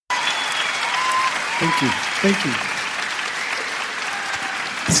Thank you. Thank you.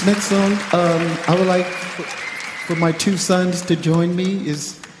 This next song, I would like for my two sons to join me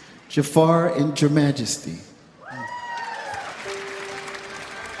is Jafar and Your Majesty.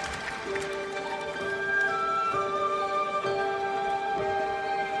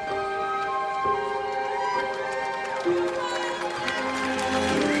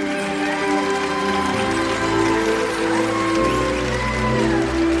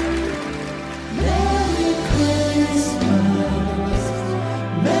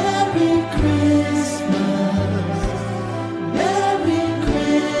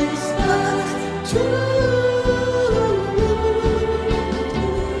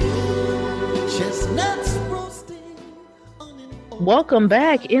 Welcome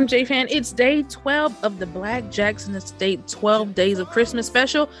back, MJ fan. It's day 12 of the Black Jackson Estate 12 Days of Christmas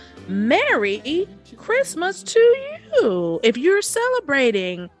special. Merry Christmas to you. If you're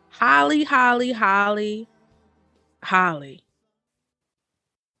celebrating, holly.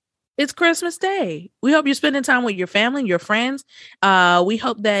 It's Christmas Day. We hope you're spending time with your family and your friends. We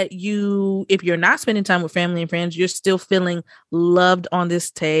hope that if you're not spending time with family and friends, you're still feeling loved on this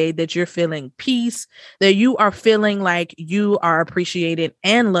day, that you're feeling peace, that you are feeling like you are appreciated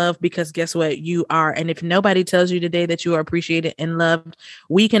and loved, because guess what? You are. And if nobody tells you today that you are appreciated and loved,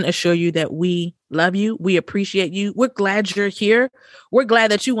 we can assure you that we love you. We appreciate you. We're glad you're here. We're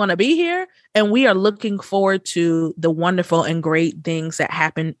glad that you want to be here. And we are looking forward to the wonderful and great things that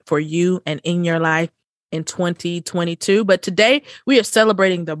happen for you and in your life in 2022. But today we are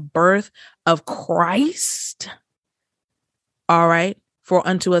celebrating the birth of Christ. All right. For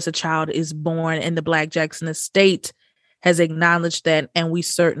unto us a child is born, and the Black Jackson Estate has acknowledged that. And we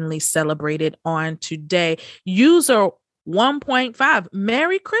certainly celebrate it on today. User 1.5.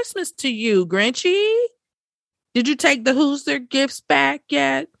 Merry Christmas to you, Grinchy. Did you take the Hoosier gifts back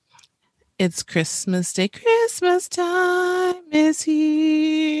yet? It's Christmas Day. Christmas time is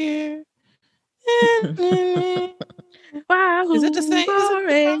here. Wow, is it the same?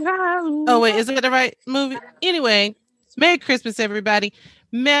 Oh, wait. Is it the right movie? Anyway, Merry Christmas, everybody.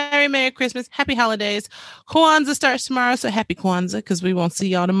 Merry Christmas. Happy holidays. Kwanzaa starts tomorrow, so happy Kwanzaa, because we won't see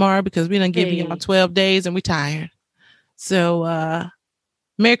y'all tomorrow because we done give y'all 12 days and we tired. So,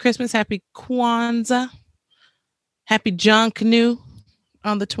 Merry Christmas. Happy Kwanzaa. Happy John Canoe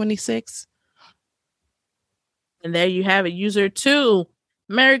on the 26th. And there you have it, user 2.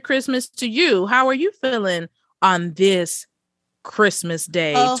 Merry Christmas to you. How are you feeling on this Christmas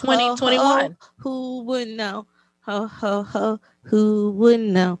Day, 2021? Who wouldn't know? Ho, ho, ho. Who wouldn't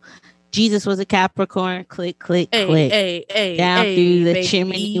know? Jesus was a Capricorn. Click, click, click. Down through the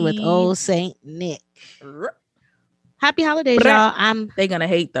chimney with old Saint Nick. Happy holidays, y'all. They're going to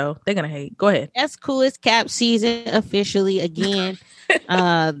hate, though. They're going to hate. Go ahead. That's cool. It's Cap season officially again.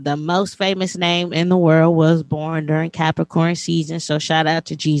 The most famous name in the world was born during Capricorn season. So shout out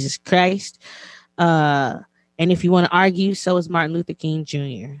to Jesus Christ. And if you want to argue, so is Martin Luther King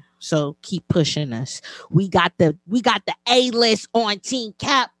Jr. So keep pushing us. We got the A-list on Team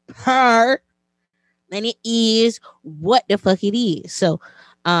Cap her. And it is what the fuck it is. So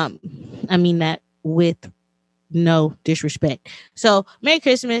I mean that with no disrespect. So Merry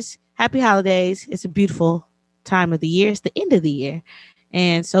Christmas. Happy holidays. It's a beautiful time of the year. It's the end of the year.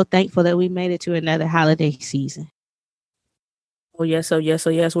 And so thankful that we made it to another holiday season. Oh, yes.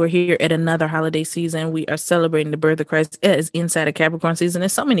 We're here at another holiday season. We are celebrating the birth of Christ as inside of Capricorn season.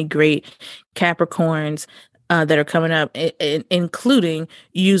 There's so many great Capricorns that are coming up, including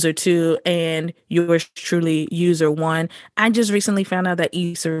user 2 and yours truly, user 1. I just recently found out that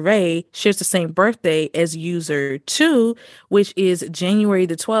Issa Rae shares the same birthday as user 2, which is January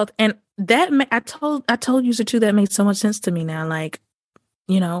the 12th. And that I told user 2 that made so much sense to me now. Like,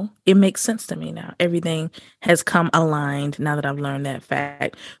 you know, it makes sense to me now. Everything has come aligned now that I've learned that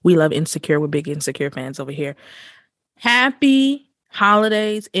fact. We love Insecure. We're big Insecure fans over here. Happy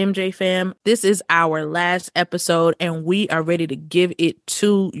holidays, MJ fam. This is our last episode and we are ready to give it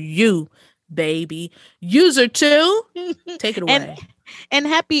to you, baby. User 2, take it away. And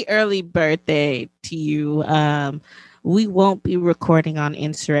happy early birthday to you. We won't be recording on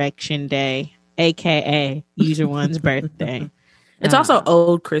Insurrection Day, aka user 1's birthday. It's also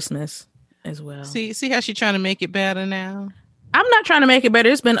old Christmas as well. See how she's trying to make it better now? I'm not trying to make it better.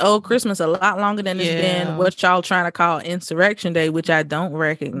 It's been old Christmas a lot longer than it's been what y'all trying to call Insurrection Day, which I don't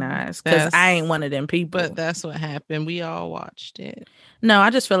recognize because I ain't one of them people. But that's what happened. We all watched it. No,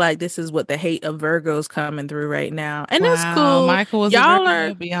 I just feel like this is what the hate of Virgos coming through right now. And that's cool. Michael was y'all a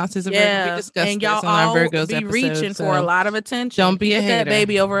Virgo. Beyonce's a Virgo. We discussed and y'all this on our Virgos be episode, reaching for a lot of attention. Don't be a hater. That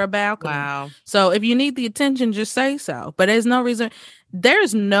baby over a balcony. Wow. So if you need the attention, just say so. But there's no reason.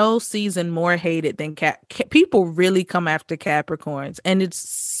 There's no season more hated than people really come after Capricorns, and it's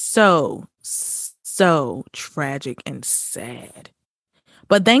so tragic and sad.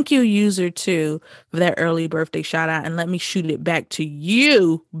 But thank you, user 2, for that early birthday shout out, and let me shoot it back to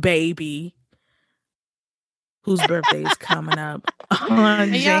you, baby, whose birthday is coming up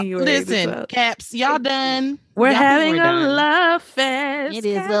on January. Listen, Caps, y'all done. We're having a love fest. It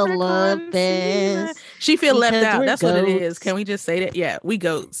is a love fest. She feel left out. That's what it is. Can we just say that? Yeah, we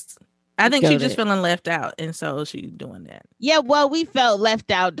ghosts. I think she's just feeling left out, and so she's doing that. Yeah, well, we felt left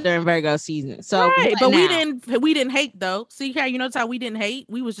out during Virgo season, so right, but we didn't hate though. See how notice how we didn't hate?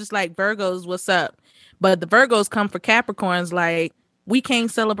 We was just like, Virgos, what's up? But the Virgos come for Capricorns, like, we can't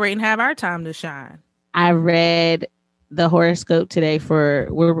celebrate and have our time to shine. I read the horoscope today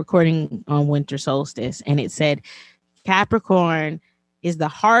we're recording on winter solstice, and it said Capricorn is the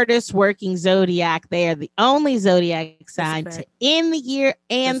hardest working zodiac. They are the only zodiac sign to end the year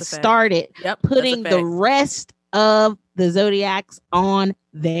and start it, putting the rest of the zodiacs on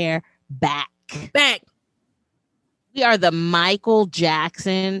their back. We are the Michael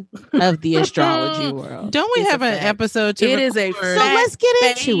Jackson of the astrology world. Don't we have an episode to record? So let's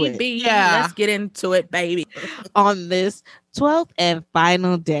get into it. Yeah. Let's get into it, baby. On this 12th and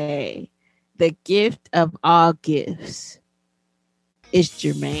final day, the gift of all gifts is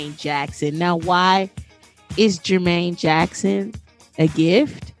Jermaine Jackson. Now, why is Jermaine Jackson a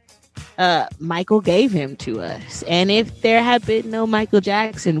gift? Michael gave him to us. And if there had been no Michael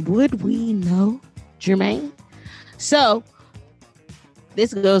Jackson, would we know Jermaine? So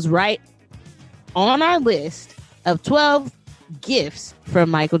this goes right on our list of 12 gifts from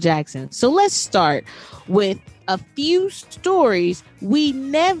Michael Jackson. So let's start with a few stories we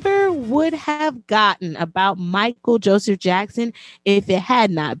never would have gotten about Michael Joseph Jackson if it had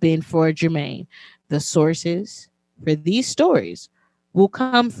not been for Jermaine. The sources for these stories will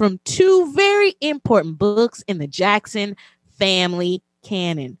come from two very important books in the Jackson family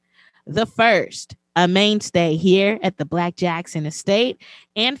canon. The first, a mainstay here at the Black Jackson estate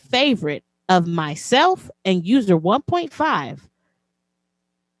and favorite of myself and user 1.5,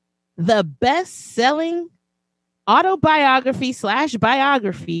 the best-selling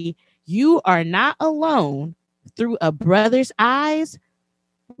autobiography/biography, You Are Not Alone, Through a Brother's Eyes,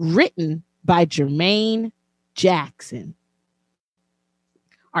 written by Jermaine Jackson.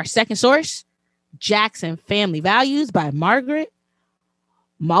 Our second source, Jackson Family Values by Margaret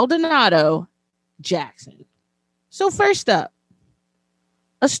Maldonado Jackson. So first up,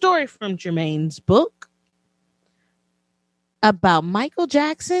 a story from Jermaine's book about Michael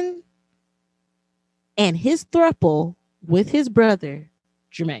Jackson and his throuple with his brother,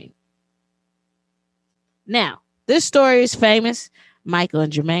 Jermaine. Now, this story is famous. Michael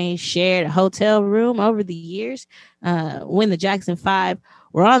and Jermaine shared a hotel room over the years when the Jackson 5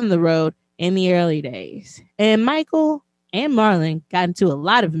 were on the road in the early days. And Michael and Marlon got into a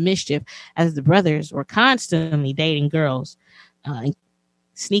lot of mischief as the brothers were constantly dating girls,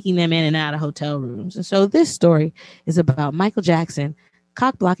 sneaking them in and out of hotel rooms. And so this story is about Michael Jackson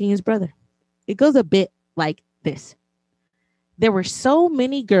cock-blocking his brother. It goes a bit like this. There were so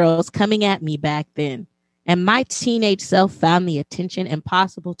many girls coming at me back then, and my teenage self found the attention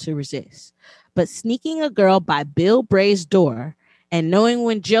impossible to resist. But sneaking a girl by Bill Bray's door and knowing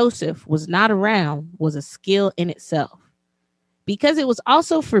when Joseph was not around was a skill in itself. Because it was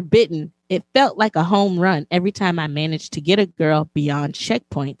also forbidden, it felt like a home run every time I managed to get a girl beyond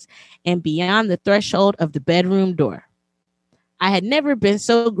checkpoints and beyond the threshold of the bedroom door. I had never been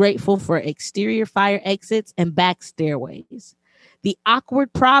so grateful for exterior fire exits and back stairways. The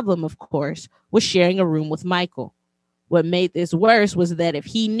awkward problem, of course, was sharing a room with Michael. What made this worse was that if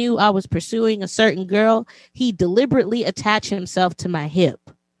he knew I was pursuing a certain girl, he'd deliberately attach himself to my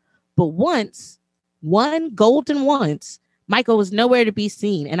hip. But once, Michael was nowhere to be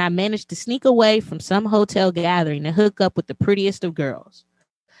seen, and I managed to sneak away from some hotel gathering to hook up with the prettiest of girls.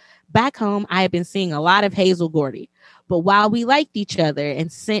 Back home, I had been seeing a lot of Hazel Gordy, but while we liked each other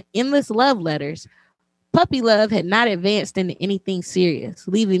and sent endless love letters, puppy love had not advanced into anything serious,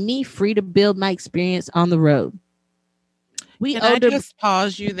 leaving me free to build my experience on the road. Can I just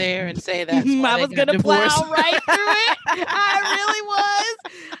pause you there and say that I was going to plow right through it. I really was.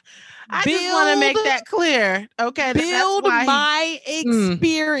 I just want to make that clear. Okay. Build my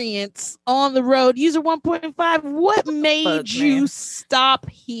experience on the road. User 1.5, what made you stop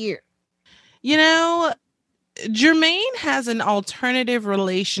here? You know, Jermaine has an alternative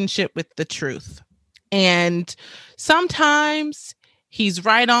relationship with the truth. And sometimes he's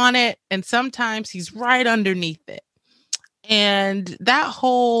right on it, and sometimes he's right underneath it. And that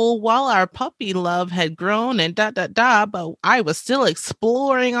whole while our puppy love had grown and but I was still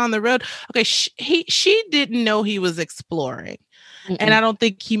exploring on the road. Okay, she didn't know he was exploring. And I don't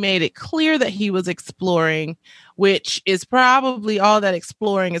think he made it clear that he was exploring, which is probably all that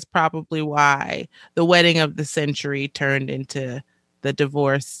exploring is probably why the wedding of the century turned into the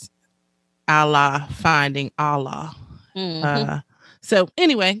divorce a la Finding Allah. So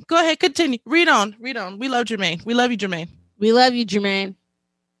anyway, go ahead, continue. Read on. We love Jermaine. We love you, Jermaine. We love you, Jermaine.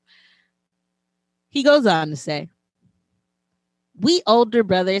 He goes on to say, we older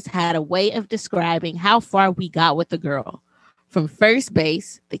brothers had a way of describing how far we got with the girl. From first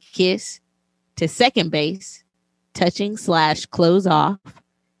base, the kiss, to second base, touching / close off,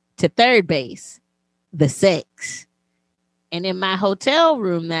 to third base, the sex. And in my hotel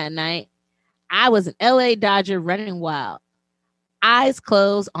room that night, I was an LA Dodger running wild. Eyes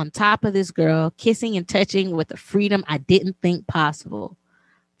closed on top of this girl, kissing and touching with a freedom I didn't think possible.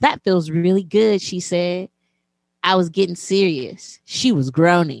 That feels really good, she said. I was getting serious. She was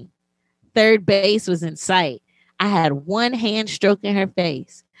groaning. Third base was in sight. I had one hand stroking her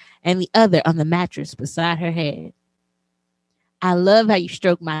face and the other on the mattress beside her head. I love how you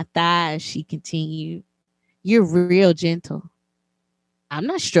stroke my thighs, she continued. You're real gentle. I'm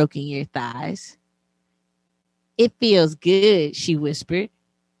not stroking your thighs. It feels good, she whispered.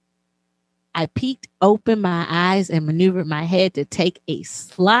 I peeked open my eyes and maneuvered my head to take a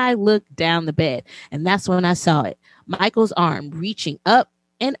sly look down the bed. And that's when I saw it. Michael's arm reaching up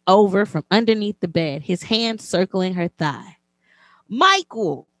and over from underneath the bed, his hand circling her thigh.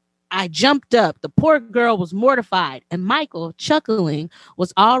 Michael! I jumped up. The poor girl was mortified, and Michael, chuckling,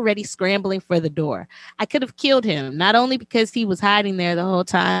 was already scrambling for the door. I could have killed him, not only because he was hiding there the whole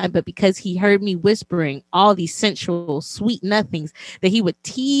time, but because he heard me whispering all these sensual, sweet nothings that he would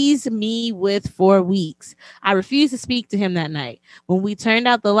tease me with for weeks. I refused to speak to him that night. When we turned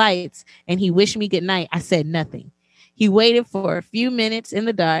out the lights and he wished me good night, I said nothing. He waited for a few minutes in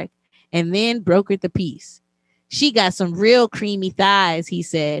the dark and then brokered the peace. She got some real creamy thighs, he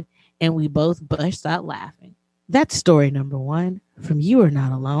said. And we both burst out laughing. That's story number 1 from You Are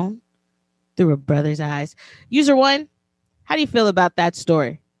Not Alone, Through a Brother's Eyes. User 1, how do you feel about that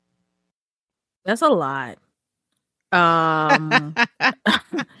story? That's a lot.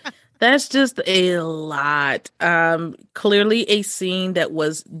 That's just a lot. Clearly a scene that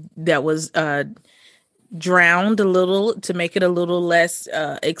was drowned a little to make it a little less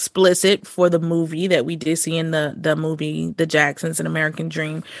explicit for the movie that we did see in the movie The Jacksons, An American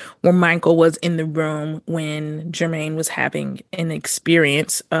Dream, where Michael was in the room when Jermaine was having an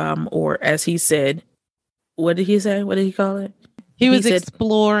experience, or as he said, what did he say? What did he call it? He was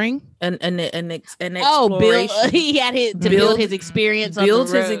exploring an exploration. He had to build his experience on the road.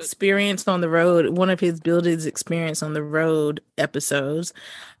 Build his experience on the road. One of his build his experience on the road episodes.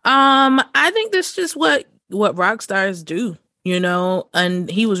 I think that's just what rock stars do, you know, and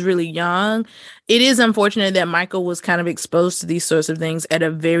he was really young. It is unfortunate that Michael was kind of exposed to these sorts of things at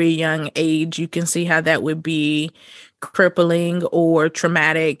a very young age. You can see how that would be crippling or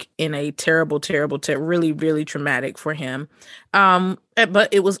traumatic in a terrible, really, really traumatic for him. But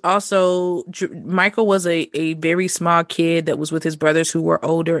it was also, Michael was a very small kid that was with his brothers who were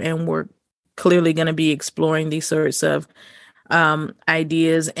older and were clearly going to be exploring these sorts of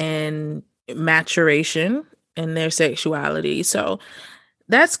ideas and maturation in their sexuality. So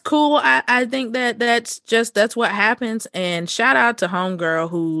that's cool. I think that's what happens. And shout out to Homegirl,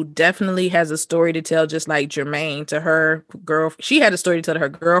 who definitely has a story to tell, just like Jermaine to her girl. She had a story to tell to her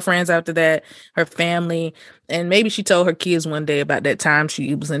girlfriends after that, her family. And maybe she told her kids one day about that time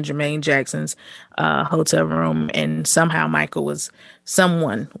she was in Jermaine Jackson's hotel room. And somehow Michael was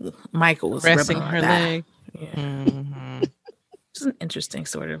resting her leg. Yeah. Mm-hmm. It's an interesting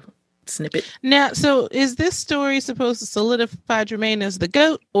sort of snippet. Now, so is this story supposed to solidify Jermaine as the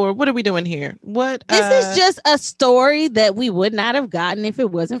GOAT, or what are we doing here? This is just a story that we would not have gotten if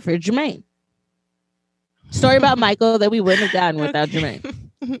it wasn't for Jermaine. Story about Michael that we wouldn't have gotten without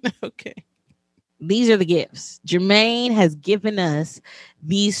Jermaine. Okay. These are the gifts. Jermaine has given us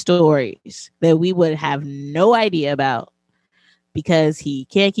these stories that we would have no idea about because he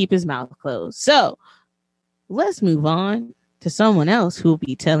can't keep his mouth closed. So let's move on to someone else who will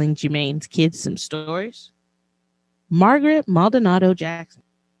be telling Jermaine's kids some stories. Margaret Maldonado Jackson.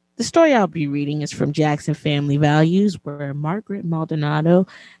 The story I'll be reading is from Jackson Family Values, where Margaret Maldonado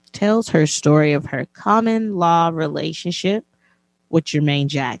tells her story of her common law relationship with Jermaine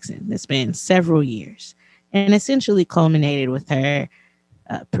Jackson that spanned several years and essentially culminated with her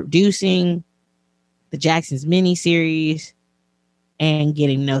producing the Jacksons miniseries and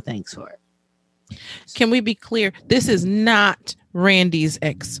getting no thanks for it. Can we be clear? This is not Randy's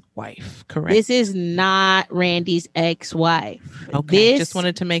ex-wife, correct? This is not Randy's ex-wife. Okay, just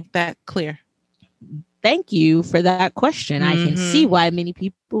wanted to make that clear. Thank you for that question. I can see why many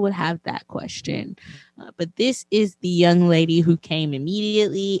people would have that question. But this is the young lady who came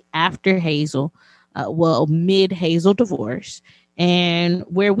immediately after Hazel, mid Hazel divorce. And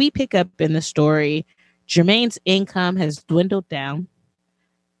where we pick up in the story, Jermaine's income has dwindled down.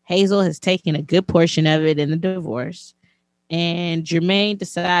 Hazel has taken a good portion of it in the divorce. And Jermaine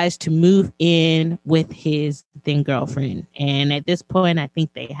decides to move in with his then girlfriend. And at this point, I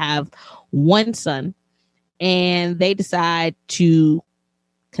think they have one son. And they decide to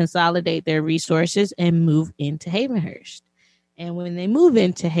consolidate their resources and move into Havenhurst. And when they move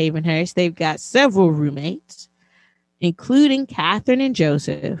into Havenhurst, they've got several roommates, including Catherine and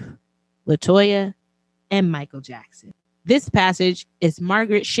Joseph, LaToya, and Michael Jackson. This passage is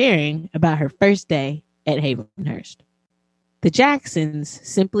Margaret sharing about her first day at Havenhurst. The Jacksons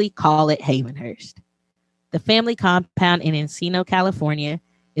simply call it Havenhurst. The family compound in Encino, California,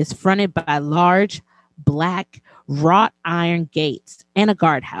 is fronted by large, black, wrought iron gates and a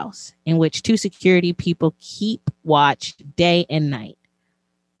guardhouse in which two security people keep watch day and night.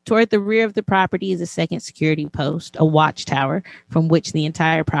 Toward the rear of the property is a second security post, a watchtower from which the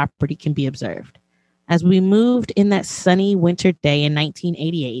entire property can be observed. As we moved in that sunny winter day in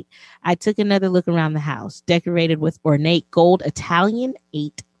 1988, I took another look around the house, decorated with ornate gold Italian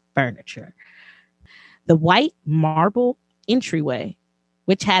 8 furniture. The white marble entryway,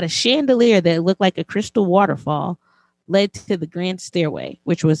 which had a chandelier that looked like a crystal waterfall, led to the grand stairway,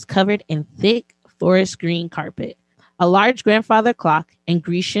 which was covered in thick forest green carpet. A large grandfather clock and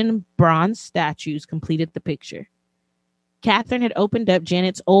Grecian bronze statues completed the picture. Catherine had opened up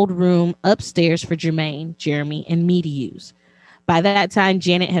Janet's old room upstairs for Jermaine, Jeremy, and me to use. By that time,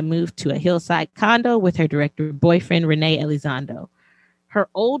 Janet had moved to a hillside condo with her director boyfriend, Renee Elizondo. Her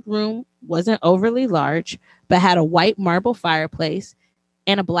old room wasn't overly large, but had a white marble fireplace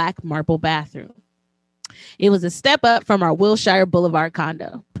and a black marble bathroom. It was a step up from our Wilshire Boulevard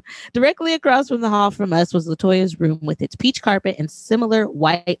condo. Directly across from the hall from us was LaToya's room with its peach carpet and similar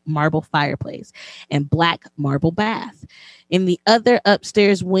white marble fireplace and black marble bath. In the other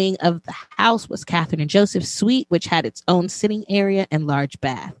upstairs wing of the house was Catherine and Joseph's suite, which had its own sitting area and large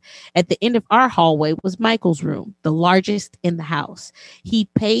bath. At the end of our hallway was Michael's room, the largest in the house. He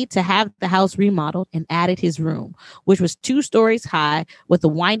paid to have the house remodeled and added his room, which was 2 stories high with a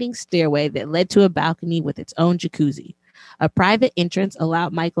winding stairway that led to a balcony with its own jacuzzi. A private entrance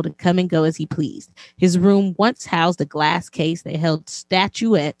allowed Michael to come and go as he pleased. His room once housed a glass case that held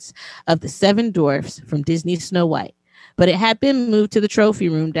statuettes of the 7 dwarfs from Disney's Snow White, but it had been moved to the trophy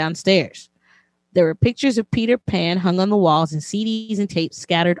room downstairs. There were pictures of Peter Pan hung on the walls and CDs and tapes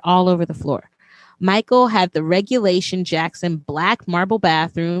scattered all over the floor. Michael had the regulation Jackson black marble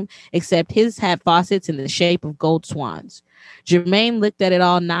bathroom, except his had faucets in the shape of gold swans. Jermaine looked at it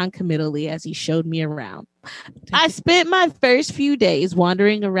all non-committally as he showed me around. I spent my first few days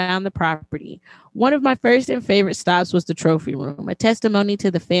wandering around the property. One of my first and favorite stops was the trophy room, a testimony to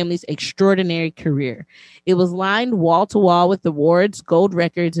the family's extraordinary career. It was lined wall to wall with awards, gold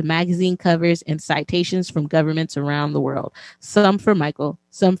records, magazine covers, and citations from governments around the world, some for Michael,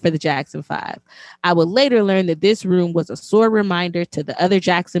 some for the Jackson 5. I would later learn that this room was a sore reminder to the other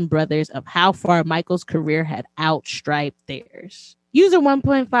Jackson brothers of how far Michael's career had outstriped theirs. User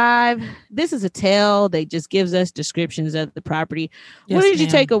 1.5, this is a tale that just gives us descriptions of the property. Yes, what did you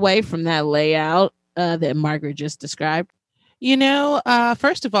take away from that layout that Margaret just described? You know,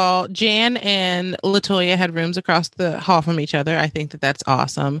 first of all, Jan and LaToya had rooms across the hall from each other. I think that that's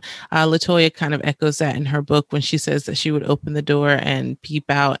awesome. LaToya kind of echoes that in her book when she says that she would open the door and peep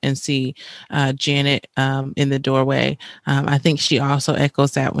out and see Janet in the doorway. I think she also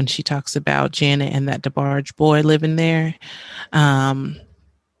echoes that when she talks about Janet and that DeBarge boy living there.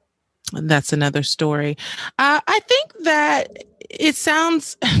 That's another story. I think that it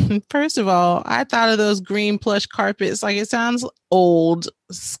sounds, first of all, I thought of those green plush carpets. Like, it sounds old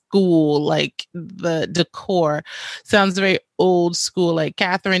school, like the decor sounds very old school. Like,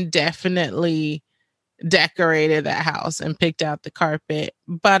 Catherine definitely decorated that house and picked out the carpet.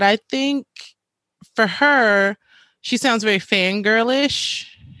 But I think for her, she sounds very fangirlish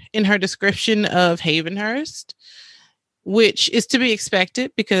in her description of Havenhurst, which is to be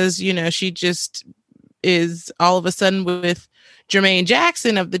expected because, you know, she just is all of a sudden with Jermaine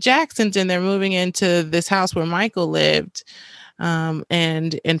Jackson of the Jacksons, and they're moving into this house where Michael lived.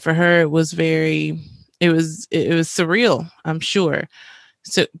 And for her, it was surreal, I'm sure.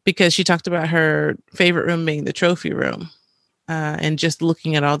 So, because she talked about her favorite room being the trophy room. and just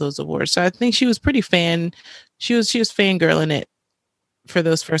looking at all those awards. So I think she was pretty she was fangirling it for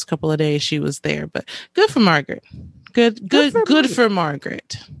those first couple of days she was there. But good for Margaret. Good for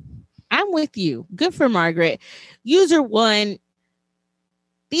Margaret. I'm with you. Good for Margaret. User one,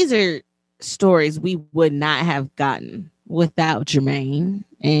 these are stories we would not have gotten without Jermaine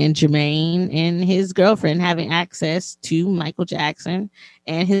and his girlfriend having access to Michael Jackson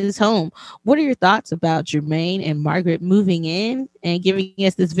and his home. What are your thoughts about Jermaine and Margaret moving in and giving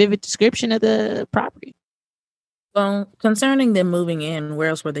us this vivid description of the property? Well, concerning them moving in, where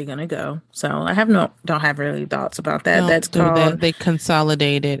else were they going to go? So I don't have really thoughts about that. That's called they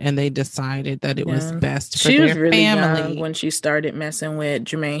consolidated and they decided that it was best for she their was really family. Young when she started messing with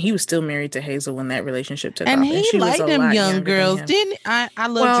Jermaine. He was still married to Hazel when that relationship took off. And he liked them young girls, didn't I? I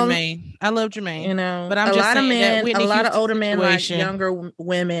love Jermaine. I love Jermaine. You know, but I'm just saying that Whitney a lot Houston of older men like younger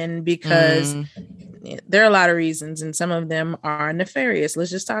women because there are a lot of reasons, and some of them are nefarious.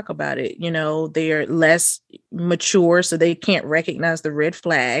 Let's just talk about it. You know, they are less mature, so they can't recognize the red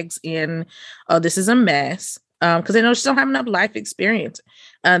flags in, oh, this is a mess, because they know she don't have enough life experience.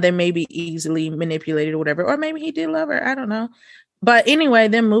 They may be easily manipulated or whatever, or maybe he did love her. I don't know. But anyway,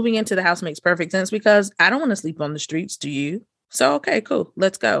 them moving into the house makes perfect sense because I don't want to sleep on the streets. Do you? So, okay, cool.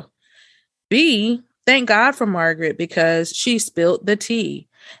 Let's go. B, thank God for Margaret because she spilled the tea.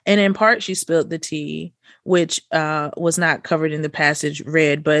 And in part, she spilled the tea, which was not covered in the passage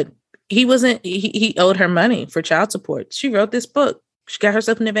read, but he owed her money for child support. She wrote this book. She got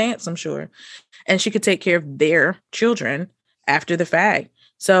herself an advance, I'm sure. And she could take care of their children after the fact.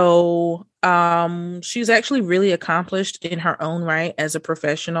 So she's actually really accomplished in her own right as a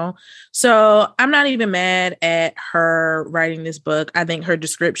professional. So I'm not even mad at her writing this book. I think her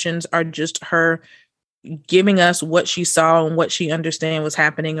descriptions are just her giving us what she saw and what she understood was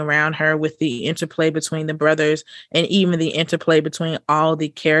happening around her with the interplay between the brothers and even the interplay between all the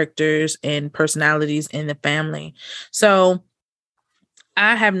characters and personalities in the family. So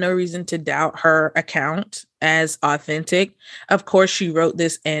I have no reason to doubt her account as authentic. Of course, she wrote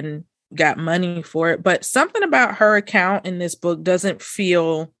this and got money for it, but something about her account in this book doesn't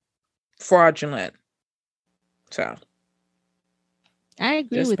feel fraudulent. So I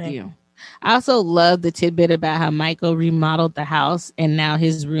agree with you. I also love the tidbit about how Michael remodeled the house and now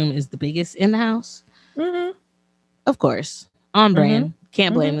his room is the biggest in the house. Mm-hmm. Of course. On brand.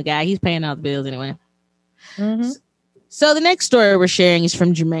 Can't blame the guy. He's paying all the bills anyway. Mm-hmm. So the next story we're sharing is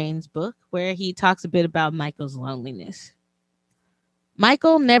from Jermaine's book, where he talks a bit about Michael's loneliness.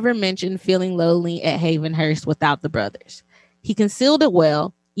 Michael never mentioned feeling lonely at Havenhurst without the brothers. He concealed it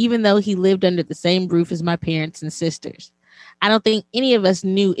well, even though he lived under the same roof as my parents and sisters. I don't think any of us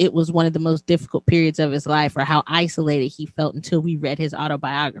knew it was one of the most difficult periods of his life or how isolated he felt until we read his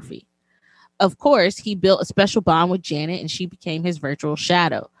autobiography. Of course, he built a special bond with Janet and she became his virtual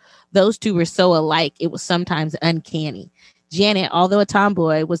shadow. Those two were so alike, it was sometimes uncanny. Janet, although a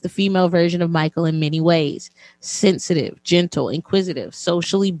tomboy, was the female version of Michael in many ways. Sensitive, gentle, inquisitive,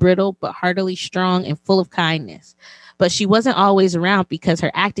 socially brittle, but heartily strong and full of kindness. But she wasn't always around because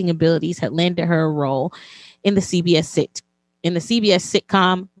her acting abilities had landed her a role in the CBS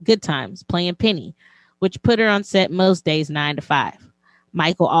sitcom Good Times, playing Penny, which put her on set most days 9 to 5.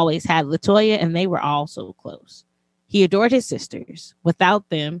 Michael always had LaToya, and they were all so close. He adored his sisters. Without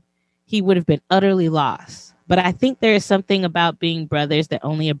them, he would have been utterly lost. But I think there is something about being brothers that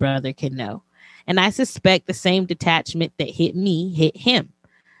only a brother can know. And I suspect the same detachment that hit me hit him.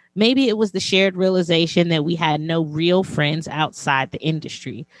 Maybe it was the shared realization that we had no real friends outside the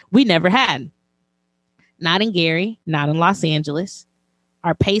industry. We never had. Not in Gary, not in Los Angeles.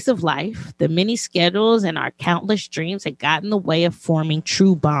 Our pace of life, the many schedules, and our countless dreams had gotten in the way of forming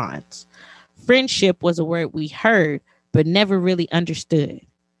true bonds. Friendship was a word we heard, but never really understood.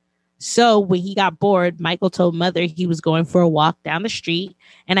 So when he got bored, Michael told Mother he was going for a walk down the street,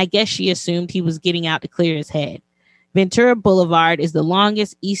 and I guess she assumed he was getting out to clear his head. Ventura Boulevard is the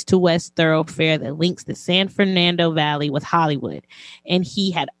longest east to west thoroughfare that links the San Fernando Valley with Hollywood, and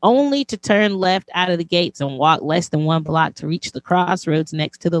he had only to turn left out of the gates and walk less than 1 block to reach the crossroads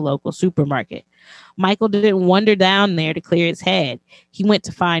next to the local supermarket. Michael didn't wander down there to clear his head. He went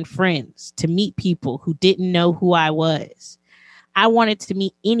to find friends, to meet people who didn't know who I was. I wanted to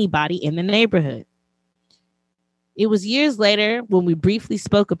meet anybody in the neighborhood. It was years later when we briefly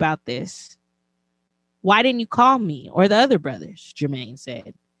spoke about this. Why didn't you call me or the other brothers? Jermaine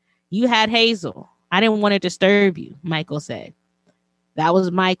said. You had Hazel. I didn't want to disturb you, Michael said. That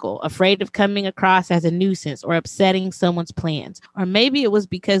was Michael, afraid of coming across as a nuisance or upsetting someone's plans. Or maybe it was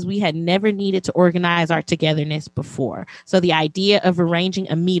because we had never needed to organize our togetherness before. So the idea of arranging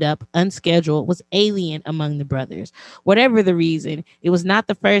a meetup unscheduled was alien among the brothers. Whatever the reason, it was not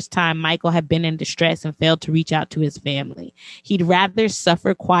the first time Michael had been in distress and failed to reach out to his family. He'd rather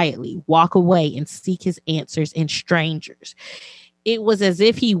suffer quietly, walk away, and seek his answers in strangers. It was as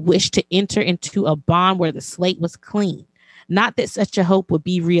if he wished to enter into a bond where the slate was clean. Not that such a hope would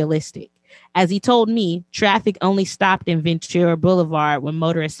be realistic. As he told me, traffic only stopped in Ventura Boulevard when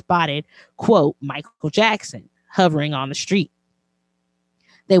motorists spotted, quote, Michael Jackson hovering on the street.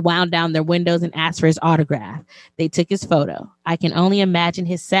 They wound down their windows and asked for his autograph. They took his photo. I can only imagine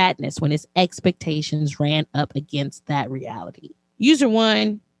his sadness when his expectations ran up against that reality. User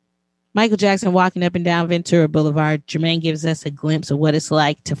 1, Michael Jackson walking up and down Ventura Boulevard. Jermaine gives us a glimpse of what it's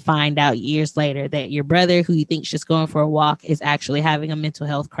like to find out years later that your brother, who you think's just going for a walk, is actually having a mental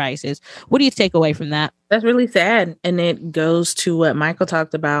health crisis. What do you take away from that? That's really sad. And it goes to what Michael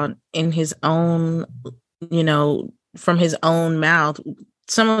talked about in his own, from his own mouth,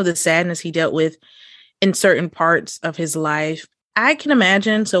 some of the sadness he dealt with in certain parts of his life. I can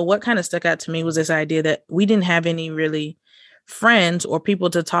imagine. So what kind of stuck out to me was this idea that we didn't have any really friends or people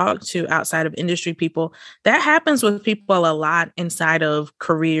to talk to outside of industry people. That happens with people a lot inside of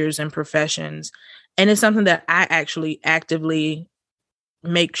careers and professions. And it's something that I actually actively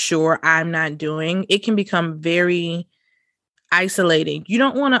make sure I'm not doing. It can become very isolating. You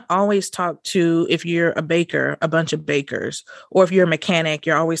don't want to always talk to, if you're a baker, a bunch of bakers, or if you're a mechanic,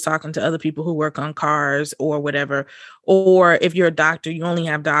 you're always talking to other people who work on cars or whatever. Or if you're a doctor, you only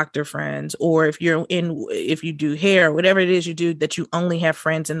have doctor friends. Or if you do hair, whatever it is you do, that you only have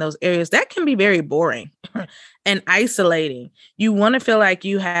friends in those areas, that can be very boring and isolating. You want to feel like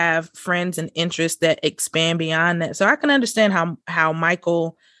you have friends and interests that expand beyond that. So I can understand how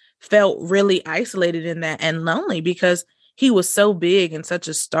Michael felt really isolated in that and lonely, because he was so big and such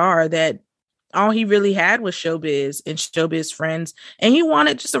a star that all he really had was showbiz and showbiz friends. And he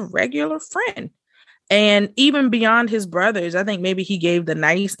wanted just a regular friend. And even beyond his brothers, I think maybe he gave the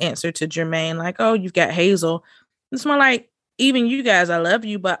nice answer to Jermaine, like, oh, you've got Hazel. It's more like, even you guys, I love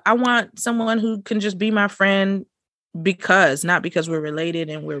you, but I want someone who can just be my friend not because we're related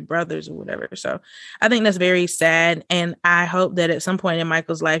and we're brothers or whatever. So I think that's very sad. And I hope that at some point in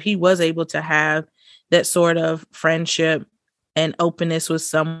Michael's life, he was able to have that sort of friendship and openness with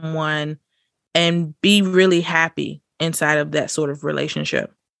someone and be really happy inside of that sort of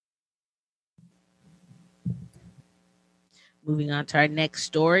relationship. Moving on to our next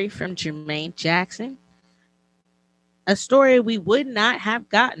story from Jermaine Jackson. A story we would not have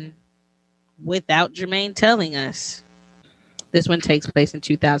gotten without Jermaine telling us. This one takes place in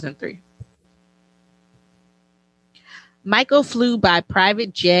 2003. Michael flew by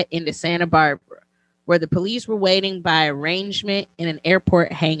private jet into Santa Barbara, where the police were waiting by arrangement in an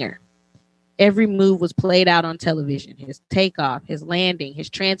airport hangar. Every move was played out on television. His takeoff, his landing, his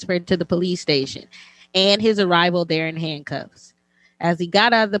transfer to the police station, and his arrival there in handcuffs. As he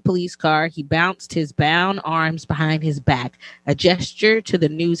got out of the police car, he bounced his bound arms behind his back, a gesture to the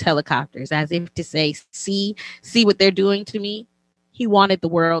news helicopters, as if to say, see what they're doing to me? He wanted the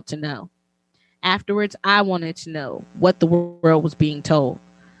world to know. Afterwards, I wanted to know what the world was being told.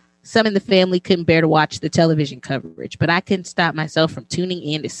 Some in the family couldn't bear to watch the television coverage, but I couldn't stop myself from tuning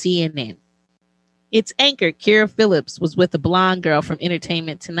in to CNN. Its anchor, Kira Phillips, was with a blonde girl from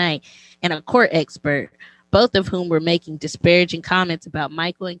Entertainment Tonight and a court expert, both of whom were making disparaging comments about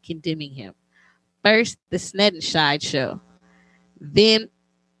Michael and condemning him. First, the Snedenscheid show, then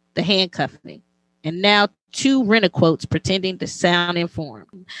the handcuffing, and now 2 rent-a-quotes pretending to sound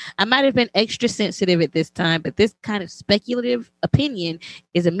informed. I might have been extra sensitive at this time, but this kind of speculative opinion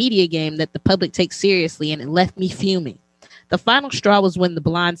is a media game that the public takes seriously, and it left me fuming. The final straw was when the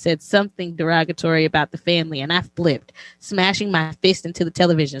blonde said something derogatory about the family, and I flipped, smashing my fist into the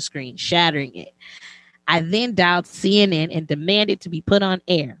television screen, shattering it. I then dialed CNN and demanded to be put on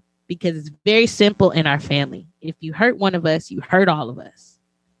air, because it's very simple in our family. If you hurt one of us, you hurt all of us.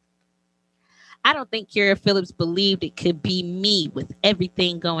 I don't think Kira Phillips believed it could be me with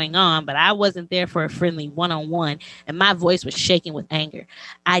everything going on, but I wasn't there for a friendly one-on-one, and my voice was shaking with anger.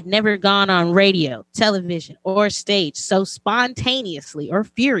 I'd never gone on radio, television, or stage so spontaneously or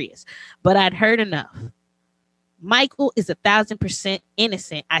furious, but I'd heard enough. Michael is 1,000%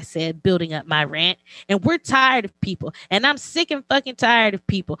 innocent, I said, building up my rant. And we're tired of people. And I'm sick and fucking tired of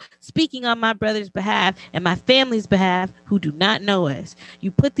people speaking on my brother's behalf and my family's behalf who do not know us.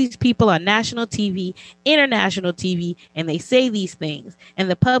 You put these people on national TV, international TV, and they say these things. And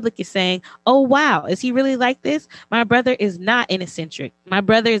the public is saying, oh, wow, is he really like this? My brother is not innocent. My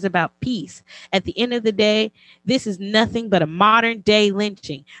brother is about peace. At the end of the day, this is nothing but a modern day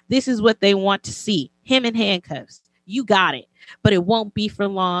lynching. This is what they want to see. Him in handcuffs. You got it. But it won't be for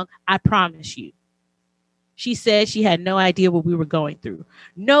long. I promise you. She said she had no idea what we were going through.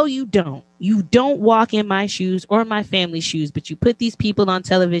 No, you don't. You don't walk in my shoes or my family's shoes, but you put these people on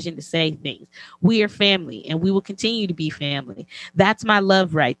television to say things. We are family and we will continue to be family. That's my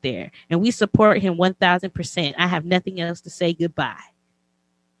love right there. And we support him 1,000%. I have nothing else to say goodbye.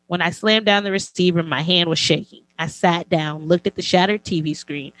 When I slammed down the receiver, my hand was shaking. I sat down, looked at the shattered TV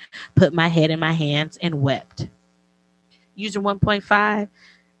screen, put my head in my hands, and wept. User 1.5,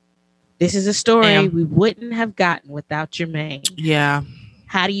 this is a story we wouldn't have gotten without Jermaine. Yeah.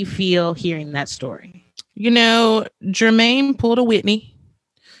 How do you feel hearing that story? You know, Jermaine pulled a Whitney.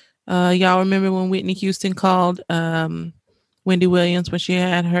 Y'all remember when Whitney Houston called Wendy Williams when she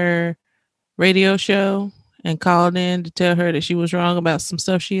had her radio show and called in to tell her that she was wrong about some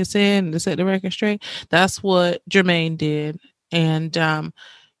stuff she had said and to set the record straight? That's what Jermaine did. And,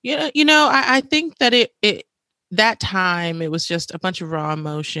 I think that it that time it was just a bunch of raw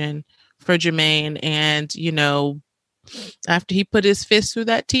emotion for Jermaine. And, after he put his fist through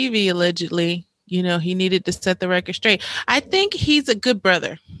that TV, allegedly, he needed to set the record straight. I think he's a good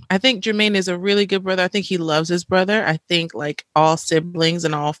brother. I think Jermaine is a really good brother. I think he loves his brother. I think like all siblings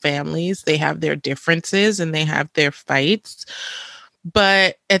and all families, they have their differences and they have their fights.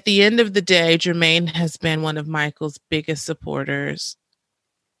 But at the end of the day, Jermaine has been one of Michael's biggest supporters.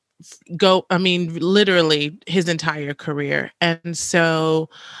 Literally his entire career. And so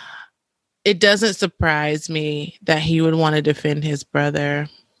it doesn't surprise me that he would want to defend his brother.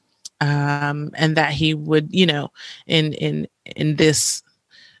 And that he would, in this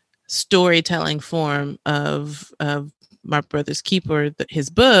storytelling form of My Brother's Keeper, his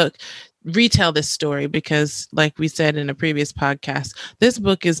book, retell this story because, like we said in a previous podcast, this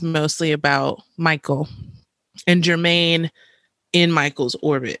book is mostly about Michael and Jermaine in Michael's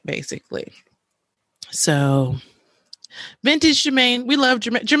orbit, basically. So, vintage Jermaine, we love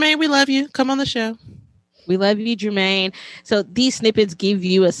Jermaine. Jermaine, we love you. Come on the show. We love you, Jermaine. So these snippets give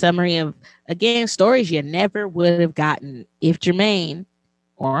you a summary of, again, stories you never would have gotten if Jermaine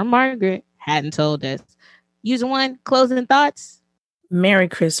or Margaret hadn't told us. User 1, closing thoughts? Merry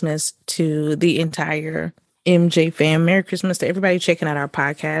Christmas to the entire MJ fam. Merry Christmas to everybody checking out our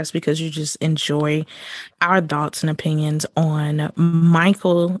podcast because you just enjoy our thoughts and opinions on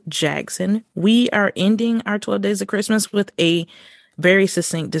Michael Jackson. We are ending our 12 Days of Christmas with a very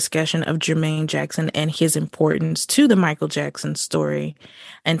succinct discussion of Jermaine Jackson and his importance to the Michael Jackson story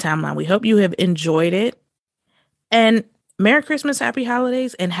and timeline. We hope you have enjoyed it. And Merry Christmas, Happy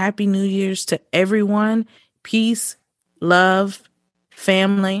Holidays, and Happy New Year's to everyone. Peace, love,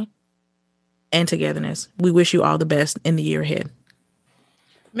 family, and togetherness. We wish you all the best in the year ahead.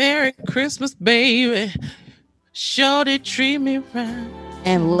 Merry Christmas, baby. Shorty treat me right.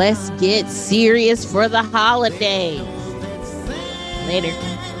 And let's get serious for the holidays. Later.